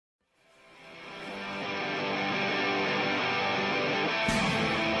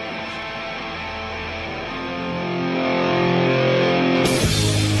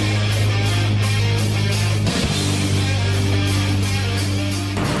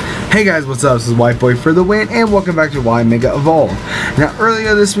Hey guys, what's up? This is White Boy for the win, and welcome back to Why Mega Evolve. Now,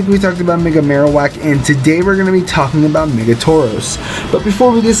 earlier this week we talked about Mega Marowak, and today we're going to be talking about Mega Tauros. But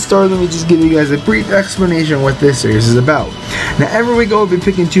before we get started, let me just give you guys a brief explanation of what this series is about. Now, every week I'll be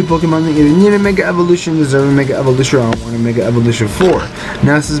picking two Pokemon that either need a Mega Evolution, deserve a Mega Evolution, or want a Mega Evolution for.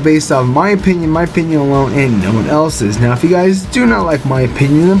 Now, this is based off my opinion alone, and no one else's. Now, if you guys do not like my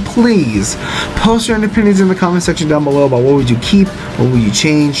opinion, then please post your own opinions in the comment section down below about what would you keep, what would you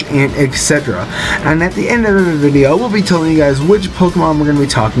change, and etc. And at the end of the video, we'll be telling you guys which Pokemon we're going to be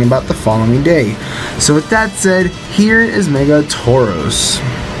talking about the following day. So with that said, here is Mega Tauros.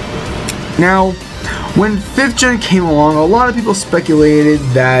 Now, when 5th Gen came along, a lot of people speculated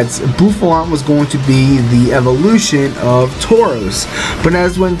that Bouffalant was going to be the evolution of Tauros. But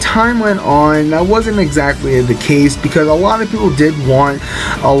as when time went on, that wasn't exactly the case, because a lot of people did want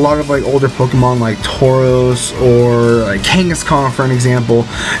a lot of like older Pokemon like Tauros or like Kangaskhan, for an example,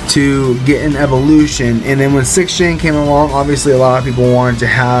 to get an evolution. And then when 6th Gen came along, obviously a lot of people wanted to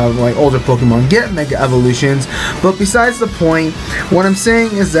have like older Pokemon get Mega Evolutions. But besides the point, what I'm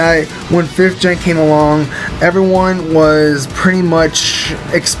saying is that when 5th Gen came along, everyone was pretty much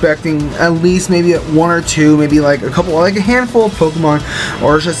expecting at least maybe one or two, maybe like a couple, like a handful of Pokemon,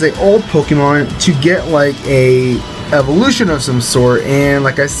 or should I say old Pokemon, to get like a evolution of some sort. And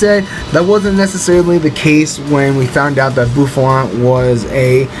like I said, that wasn't necessarily the case when we found out that Bouffalant was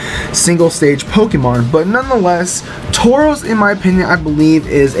a single stage Pokemon. But nonetheless, Tauros, in my opinion, I believe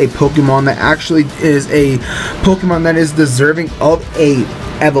is a Pokemon that actually is a Pokemon that is deserving of a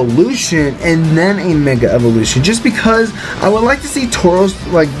evolution and then a Mega Evolution, just because I would like to see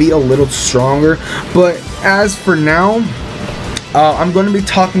Tauros like be a little stronger. But as for now, I'm going to be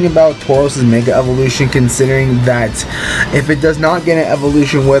talking about Tauros' Mega Evolution, considering that if it does not get an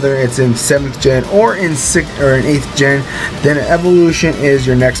evolution, whether it's in 7th Gen or in 8th Gen, then an evolution is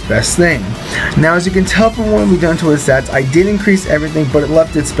your next best thing. Now, as you can tell from what we've done to its stats, I did increase everything, but it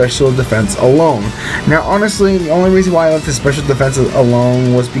left its special defense alone. Now, honestly, the only reason why I left its special defense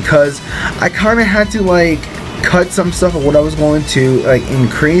alone was because I kind of had to like cut some stuff of what I was going to like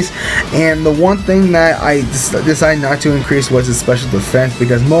increase, and the one thing that I decided not to increase was his special defense,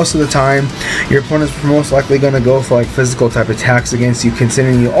 because most of the time your opponent's most likely going to go for like physical type attacks against you,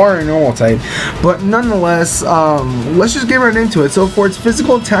 considering you are a normal type. But nonetheless, let's just get right into it. So for its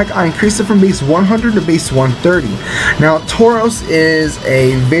physical attack, I increased it from base 100 to base 130. Now, Tauros is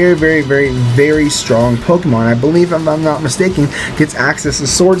a very strong Pokemon. I believe, if I'm not mistaken, gets access to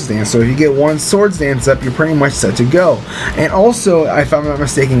Swords Dance. So if you get one Swords Dance up, you're pretty much set to go. And also, if I'm not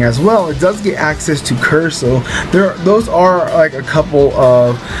mistaken as well, it does get access to Curse. So those are like a couple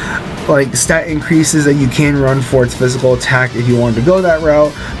of like stat increases that you can run for its physical attack if you wanted to go that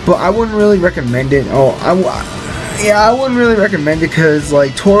route. But I wouldn't really recommend it. I wouldn't really recommend it, because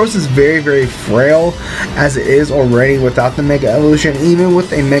like Tauros is very frail as it is already without the Mega Evolution. Even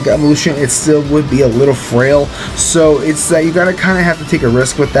with a Mega Evolution, it still would be a little frail. So it's that you gotta kind of have to take a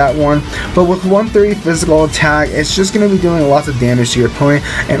risk with that one. But with 130 physical attack, it's just gonna be doing lots of damage to your opponent.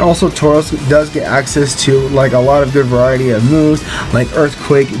 And also, Tauros does get access to like a lot of good variety of moves like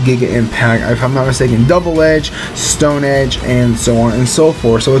Earthquake, Giga Impact, if I'm not mistaken, Double Edge, Stone Edge, and so on and so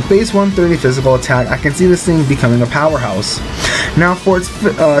forth. So with base 130 physical attack, I can see this thing becoming a powerhouse. Now, for its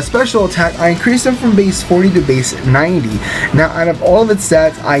special attack, I increased it from base 40 to base 90. Now, out of all of its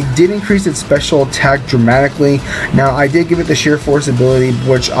stats, I did increase its special attack dramatically. Now, I did give it the Sheer Force ability,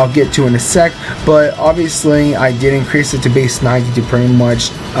 which I'll get to in a sec, but obviously I did increase it to base 90 to pretty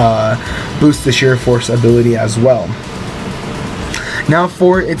much boost the Sheer Force ability as well. Now,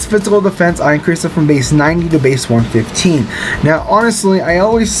 for its physical defense, I increased it from base 90 to base 115. Now, honestly, I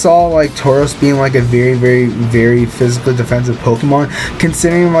always saw like Tauros being like a very physically defensive Pokemon,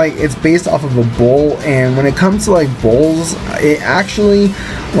 considering like it's based off of a bull, and when it comes to like bulls, it actually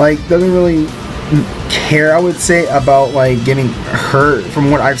like doesn't really care, I would say, about like getting hurt.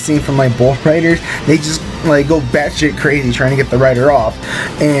 From what I've seen from like bull riders, they just like go batshit crazy trying to get the rider off,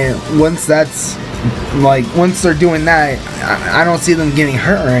 and once they're doing that, I don't see them getting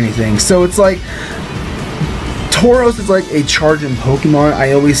hurt or anything. So it's like Tauros is like a charging Pokemon.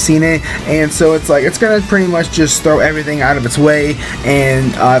 I always seen it, and so it's like it's gonna pretty much just throw everything out of its way,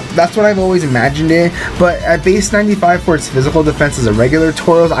 and that's what I've always imagined it. But at base 95 for its physical defense as a regular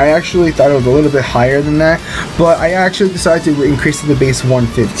Tauros, I actually thought it was a little bit higher than that, but I actually decided to increase it to base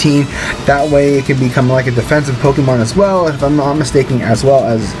 115. That way it can become like a defensive Pokemon as well, if I'm not mistaken, as well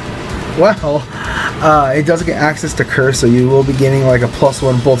as it does get access to Curse, so you will be getting like a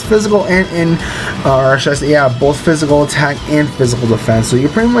 +1 both physical and or should I say, yeah, both physical attack and physical defense. So you're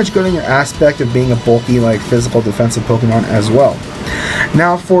pretty much getting your aspect of being a bulky, like physical defensive Pokemon as well.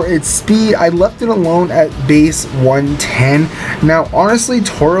 Now for its speed, I left it alone at base 110. Now honestly,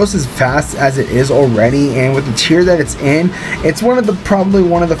 Tauros is fast as it is already, and with the tier that it's in, it's probably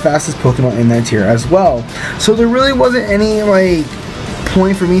one of the fastest Pokemon in that tier as well. So there really wasn't any like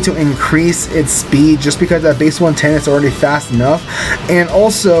point for me to increase its speed, just because at base 110 it's already fast enough. And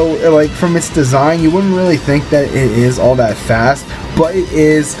also, like, from its design, you wouldn't really think that it is all that fast, but it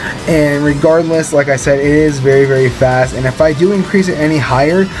is. And regardless, like I said, it is very, very fast. And if I do increase it any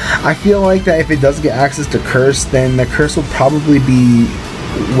higher, I feel like that if it does get access to Curse, then the Curse will probably be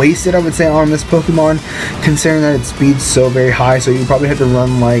wasted, I would say, on this Pokemon, considering that its speed's so very high. So you probably have to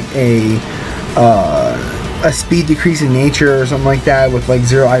run like a speed decreasing nature or something like that with like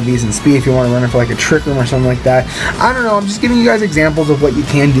 0 IVs and speed if you want to run it for like a Trick Room or something like that. I don't know, I'm just giving you guys examples of what you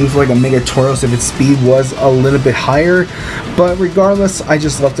can do for like a Mega Tauros if its speed was a little bit higher, but regardless, I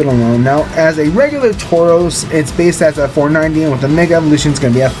just left it alone. Now as a regular Tauros, its base stats at 490, and with the Mega Evolution it's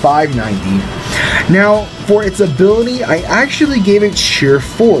going to be at 590. Now for its ability, I actually gave it Sheer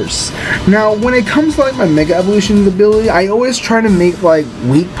Force. Now when it comes to like my Mega Evolution ability, I always try to make like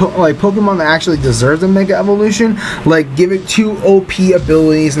weak Pokemon that actually deserve the Mega Evolution, like give it 2 OP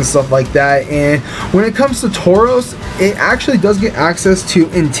abilities and stuff like that. And when it comes to Tauros, it actually does get access to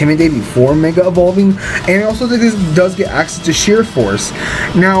Intimidate before Mega Evolving, and it also does get access to Sheer Force.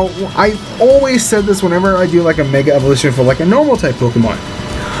 Now I always said this whenever I do like a Mega Evolution for like a normal type Pokemon.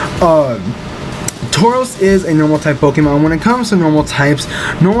 Tauros is a normal type Pokemon. When it comes to normal type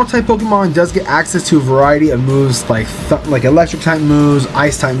Pokemon does get access to a variety of moves like electric type moves,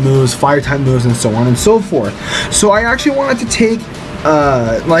 ice type moves, fire type moves, and so on and so forth. So I actually wanted to take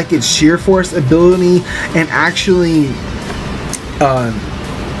like its Sheer Force ability and actually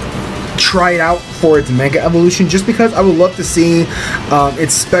try it out for its Mega Evolution, just because I would love to see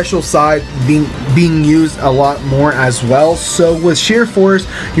its special side being used a lot more as well. So with Sheer Force,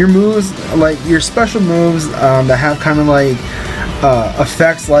 your moves, like your special moves that have kind of like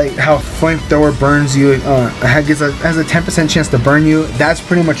effects like how Flamethrower burns you, has a 10% chance to burn you, that's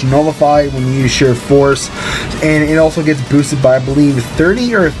pretty much nullified when you use Sheer Force. And it also gets boosted by, I believe,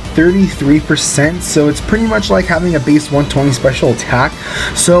 30 or 33%, so it's pretty much like having a base 120 special attack.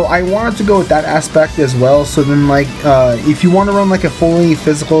 So I wanted to go with that aspect as well. So then like if you want to run like a fully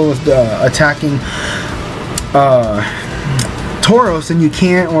physical attacking Tauros, then you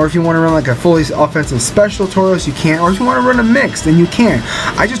can, or if you want to run like a fully offensive special Tauros, you can, or if you want to run a mix, then you can.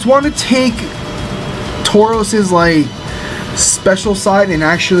 I just want to take Tauros's like special side and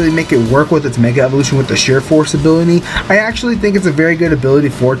actually make it work with its Mega Evolution with the Sheer Force ability. I actually think it's a very good ability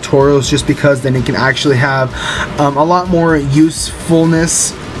for Tauros, just because then it can actually have a lot more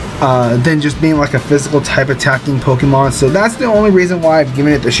usefulness than just being like a physical type attacking Pokemon. So that's the only reason why I've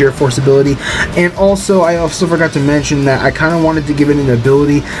given it the Sheer Force ability. And also I also forgot to mention that I kind of wanted to give it an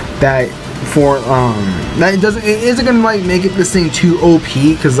ability that that it isn't gonna like make it this thing too OP,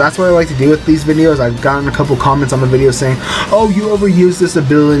 because that's what I like to do with these videos. I've gotten a couple comments on the video saying, oh, you overuse this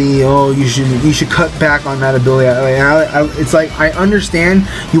ability, oh, you should cut back on that ability. It's like, I understand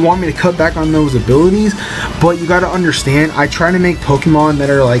you want me to cut back on those abilities, but you gotta understand, I try to make Pokemon that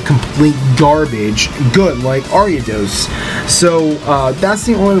are like complete garbage good, like Ariados. So that's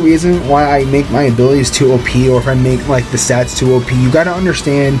the only reason why I make my abilities too OP, or if I make like the stats too OP. You gotta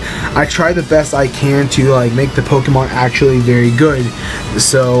understand, I try the best I can to like make the Pokemon actually very good.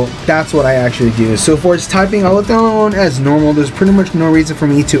 So that's what I actually do. So for its typing, I'll let that alone as normal. There's pretty much no reason for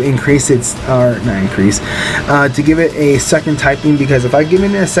me to increase its, to give it a second typing, because if I give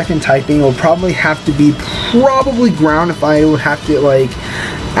it a second typing, it'll probably have to be ground if I would have to like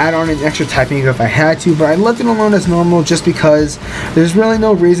add on an extra typing if I had to, but I left it alone as normal just because there's really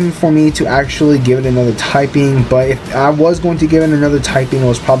no reason for me to actually give it another typing. But if I was going to give it another typing, it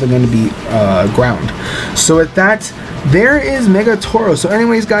was probably going to be ground. So with that, there is Mega Tauros. So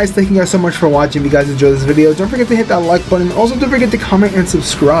anyways guys, thank you guys so much for watching. If you guys enjoyed this video, don't forget to hit that like button. Also don't forget to comment and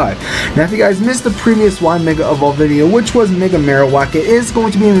subscribe. Now if you guys missed the previous Y Mega Evolve video, which was Mega Marowak, it is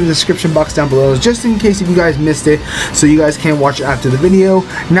going to be in the description box down below, just in case if you guys missed it, so you guys can watch it after the video.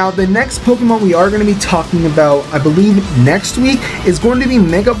 Now the next Pokemon we are going to be talking about, I believe next week, is going to be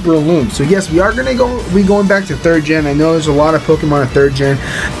Mega Breloom. So yes, we are going to be going back to 3rd gen. I know there's a lot of Pokemon in 3rd gen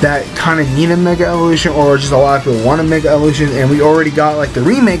that kind of need a Mega Evolution, or just a lot of people want a Mega Evolution, and we already got like the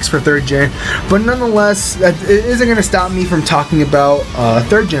remakes for 3rd gen, but nonetheless, it isn't going to stop me from talking about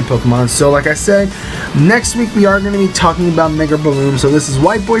 3rd gen Pokemon. So like I said, next week we are going to be talking about Mega Breloom. So this is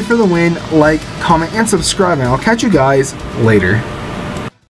White Boy for the win. Like, comment, and subscribe, and I'll catch you guys later.